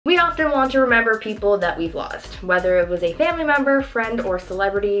often want to remember people that we've lost. Whether it was a family member, friend, or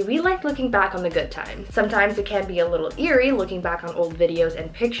celebrity, we like looking back on the good times. Sometimes it can be a little eerie looking back on old videos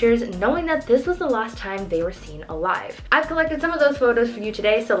and pictures, knowing that this was the last time they were seen alive. I've collected some of those photos for you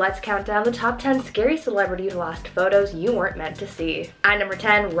today, so let's count down the top 10 scary celebrity lost photos you weren't meant to see. At number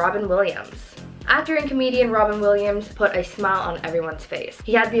 10, Robin Williams. Actor and comedian Robin Williams put a smile on everyone's face.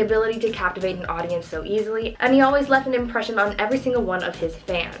 He had the ability to captivate an audience so easily, and he always left an impression on every single one of his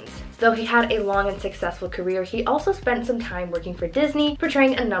fans. Though he had a long and successful career, he also spent some time working for Disney,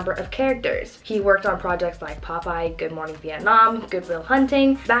 portraying a number of characters. He worked on projects like Popeye, Good Morning Vietnam, Good Will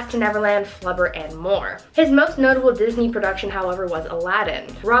Hunting, Back to Neverland, Flubber, and more. His most notable Disney production, however, was Aladdin.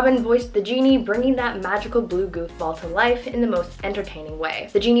 Robin voiced the genie, bringing that magical blue goofball to life in the most entertaining way.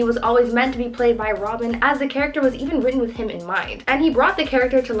 The genie was always meant to be played by Robin, as the character was even written with him in mind, and he brought the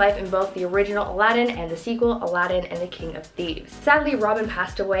character to life in both the original Aladdin and the sequel, Aladdin and the King of Thieves. Sadly, Robin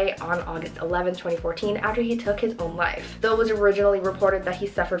passed away on August 11, 2014 after he took his own life. Though it was originally reported that he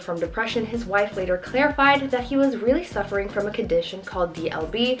suffered from depression, his wife later clarified that he was really suffering from a condition called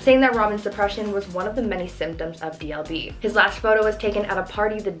DLB, saying that Robin's depression was one of the many symptoms of DLB. His last photo was taken at a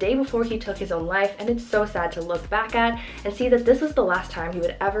party the day before he took his own life, and it's so sad to look back at and see that this was the last time he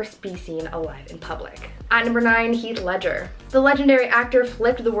would ever be seen alive in public. At number 9, Heath Ledger. The legendary actor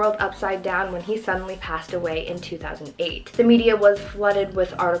flipped the world upside down when he suddenly passed away in 2008. The media was flooded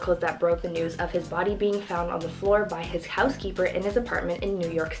with articles that broke the news of his body being found on the floor by his housekeeper in his apartment in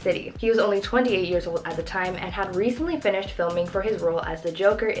New York City. He was only 28 years old at the time and had recently finished filming for his role as the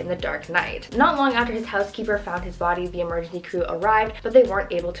Joker in The Dark Knight. Not long after his housekeeper found his body, the emergency crew arrived, but they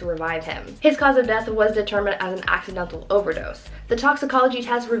weren't able to revive him. His cause of death was determined as an accidental overdose. The toxicology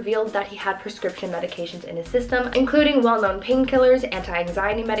test revealed that he had prescription medications in his system, including well-known painkillers,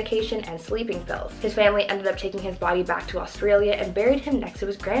 anti-anxiety medication, and sleeping pills. His family ended up taking his body back to Australia and buried him next to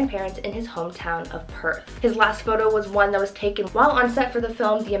his grandparents in his hometown of Perth. His last photo was one that was taken while on set for the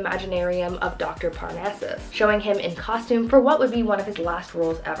film The Imaginarium of Dr. Parnassus, showing him in costume for what would be one of his last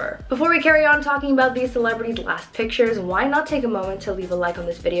roles ever. Before we carry on talking about these celebrities' last pictures, why not take a moment to leave a like on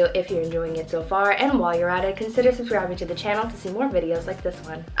this video if you're enjoying it so far, and while you're at it, consider subscribing to the channel to see more videos like this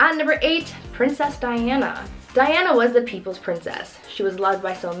one. At number 8, Princess Diana. Diana was the people's princess. She was loved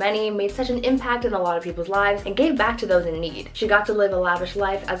by so many, made such an impact in a lot of people's lives, and gave back to those in need. She got to live a lavish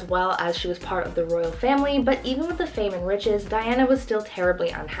life as well as she was part of the royal family, but even with the fame and riches, Diana was still terribly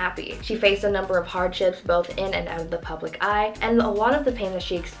unhappy. She faced a number of hardships both in and out of the public eye, and a lot of the pain that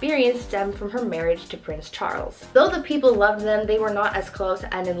she experienced stemmed from her marriage to Prince Charles. Though the people loved them, they were not as close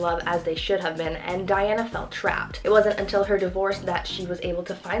and in love as they should have been, and Diana felt trapped. It wasn't until her divorce that she was able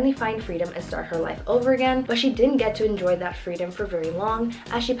to finally find freedom and start her life over again, but she didn't get to enjoy that freedom for very long,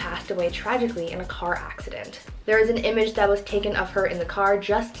 as she passed away tragically in a car accident. There is an image that was taken of her in the car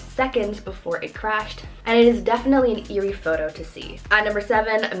just seconds before it crashed, and it is definitely an eerie photo to see. At number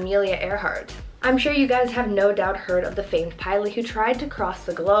 7, Amelia Earhart. I'm sure you guys have no doubt heard of the famed pilot who tried to cross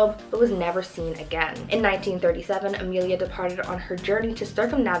the globe but was never seen again. In 1937, Amelia departed on her journey to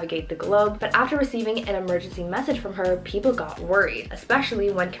circumnavigate the globe, but after receiving an emergency message from her, people got worried,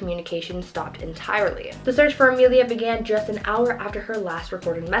 especially when communication stopped entirely. The search for Amelia began just an hour after her last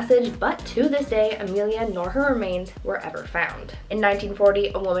recorded message, but to this day, Amelia nor her remains were ever found. In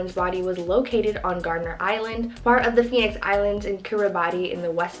 1940, a woman's body was located on Gardner Island, part of the Phoenix Islands in Kiribati in the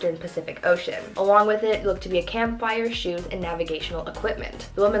western Pacific Ocean. Along with it looked to be a campfire, shoes, and navigational equipment.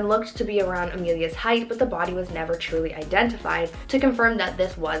 The woman looked to be around Amelia's height, but the body was never truly identified to confirm that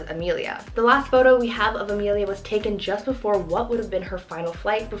this was Amelia. The last photo we have of Amelia was taken just before what would have been her final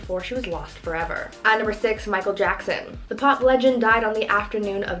flight before she was lost forever. At number 6, Michael Jackson. The pop legend died on the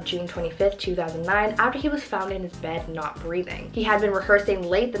afternoon of June 25th, 2009 after he was found in his bed not breathing. He had been rehearsing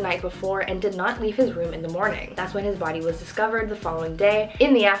late the night before and did not leave his room in the morning. That's when his body was discovered the following day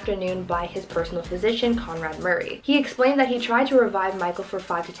in the afternoon by his personal physician Conrad Murray. He explained that he tried to revive Michael for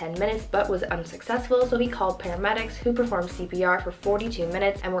 5 to 10 minutes but was unsuccessful, so he called paramedics who performed CPR for 42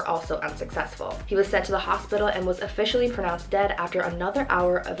 minutes and were also unsuccessful. He was sent to the hospital and was officially pronounced dead after another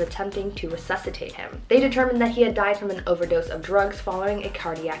hour of attempting to resuscitate him. They determined that he had died from an overdose of drugs following a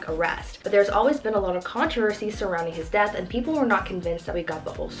cardiac arrest. But there's always been a lot of controversy surrounding his death, and people were not convinced that we got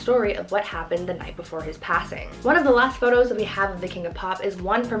the whole story of what happened the night before his passing. One of the last photos that we have of the King of Pop is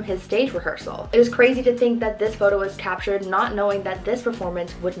one from his stage rehearsal. rehearsal. It is crazy to think that this photo was captured not knowing that this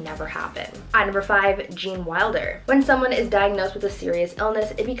performance would never happen. At number 5, Gene Wilder. When someone is diagnosed with a serious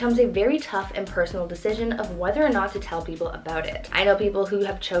illness, it becomes a very tough and personal decision of whether or not to tell people about it. I know people who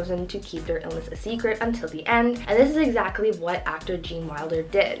have chosen to keep their illness a secret until the end, and this is exactly what actor Gene Wilder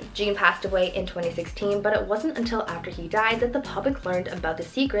did. Gene passed away in 2016, but it wasn't until after he died that the public learned about the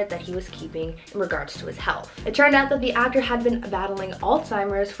secret that he was keeping in regards to his health. It turned out that the actor had been battling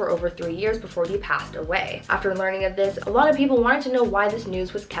Alzheimer's for over 3 years before he passed away. After learning of this, a lot of people wanted to know why this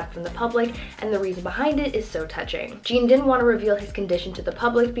news was kept from the public, and the reason behind it is so touching. Gene didn't want to reveal his condition to the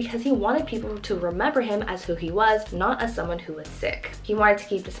public because he wanted people to remember him as who he was, not as someone who was sick. He wanted to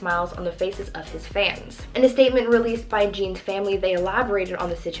keep the smiles on the faces of his fans. In a statement released by Gene's family, they elaborated on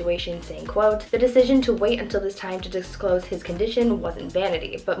the situation, saying, quote, "The decision to wait until this time to disclose his condition wasn't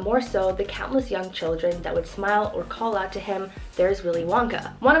vanity, but more so the countless young children that would smile or call out to him, 'There's Willy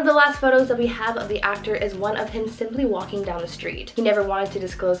Wonka.'" One of the last photos that we have of the actor is one of him simply walking down the street. He never wanted to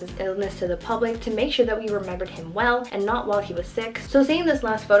disclose his illness to the public to make sure that we remembered him well and not while he was sick, so seeing this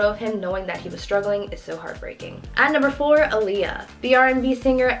last photo of him knowing that he was struggling is so heartbreaking. At number 4, Aaliyah. The R&B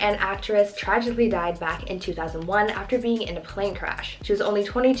singer and actress tragically died back in 2001 after being in a plane crash. She was only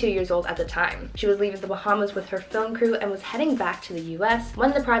 22 years old at the time. She was leaving the Bahamas with her film crew and was heading back to the US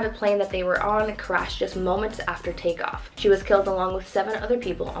when the private plane that they were on crashed just moments after takeoff. She was killed along with 7 other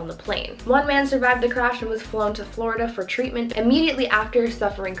people on the plane. One man survived the crash and was flown to Florida for treatment immediately after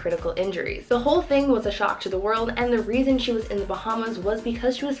suffering critical injuries. The whole thing was a shock to the world, and the reason she was in the Bahamas was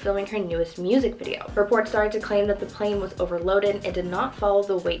because she was filming her newest music video. Reports started to claim that the plane was overloaded and did not follow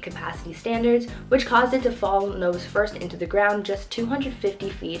the weight capacity standards, which caused it to fall nose first into the ground just 250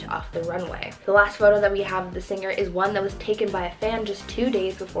 feet off the runway. The last photo that we have of the singer is one that was taken by a fan just 2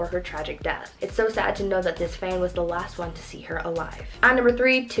 days before her tragic death. It's so sad to know that this fan was the last one to see her alive. At number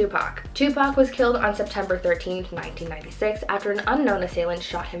 3, Tupac. Tupac was killed on September 13th, 1996 after an unknown assailant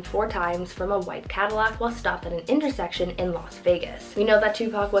shot him 4 times from a white Cadillac while stopped at an intersection in Las Vegas. We know that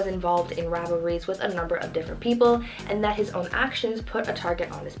Tupac was involved in rivalries with a number of different people and that his own actions put a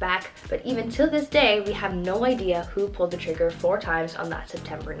target on his back, but even to this day we have no idea who pulled the trigger 4 times on that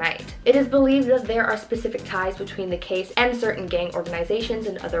September night. It is believed that there are specific ties between the case and certain gang organizations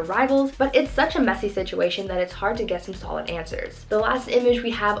and other rivals, but it's such a messy situation that it's hard to get some solid answers. The last image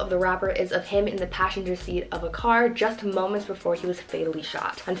we have of the rapper is of him in the passenger seat of a car just moments before he was fatally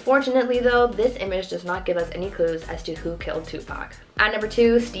shot. Unfortunately though, this image does not give us any clues as to who killed Tupac. At number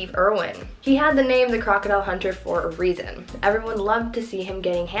 2, Steve Irwin. He had the name the Crocodile Hunter for a reason. Everyone loved to see him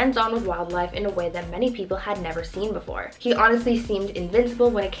getting hands-on with wildlife in a way that many people had never seen before. He honestly seemed invincible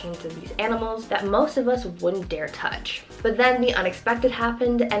when it came to these animals that most of us wouldn't dare touch. But then the unexpected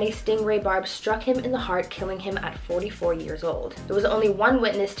happened and a stingray barb struck him in the heart, killing him at 44 years old. There was only one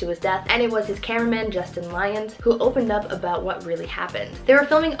witness to his death, and it was his cameraman Justin Lyons, who opened up about what really happened. They were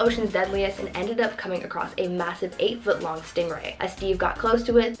filming Ocean's Deadliest and ended up coming across a massive 8-foot-long stingray. As Steve got close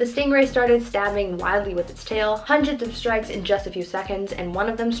to it, the stingray started stabbing wildly with its tail, hundreds of strikes in just a few seconds, and one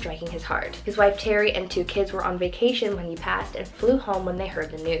of them striking his heart. His wife Terry and 2 kids were on vacation when he passed and flew home when they heard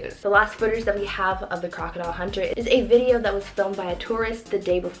the news. The last footage that we have of the Crocodile Hunter is a video that was filmed by a tourist the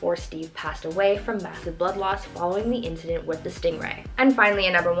day before Steve passed away from massive blood loss following the incident with the stingray. And finally,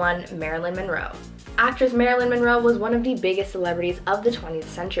 at number 1, Marilyn Monroe. Actress Marilyn Monroe was one of the biggest celebrities of the 20th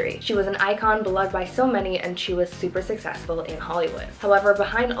century. She was an icon beloved by so many, and she was super successful in Hollywood. However,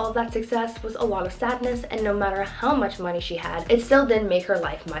 behind all that success was a lot of sadness, and no matter how much money she had, it still didn't make her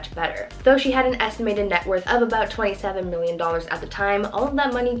life much better. Though she had an estimated net worth of about $27 million at the time, all of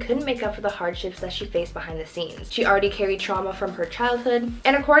that money couldn't make up for the hardships that she faced behind the scenes. She already carried trauma from her childhood,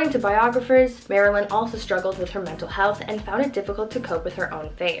 and according to biographers, Marilyn also struggled with her mental health and found it difficult to cope with her own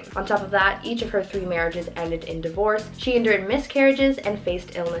fame. On top of that, each of her 3 marriages ended in divorce. She endured miscarriages and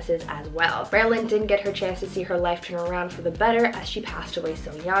faced illnesses as well. Marilyn didn't get her chance to see her life turn around for the better as she passed away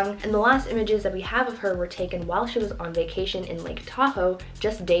so young, and the last images that we have of her were taken while she was on vacation in Lake Tahoe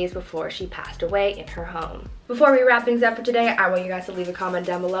just days before she passed away in her home. Before we wrap things up for today, I want you guys to leave a comment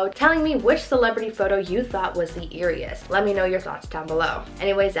down below telling me which celebrity photo you thought was the eeriest. Let me know your thoughts down below.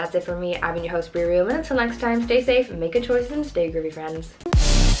 Anyways, that's it for me. I've been your host, Bri, and until next time, stay safe, make good choices, and stay groovy, friends.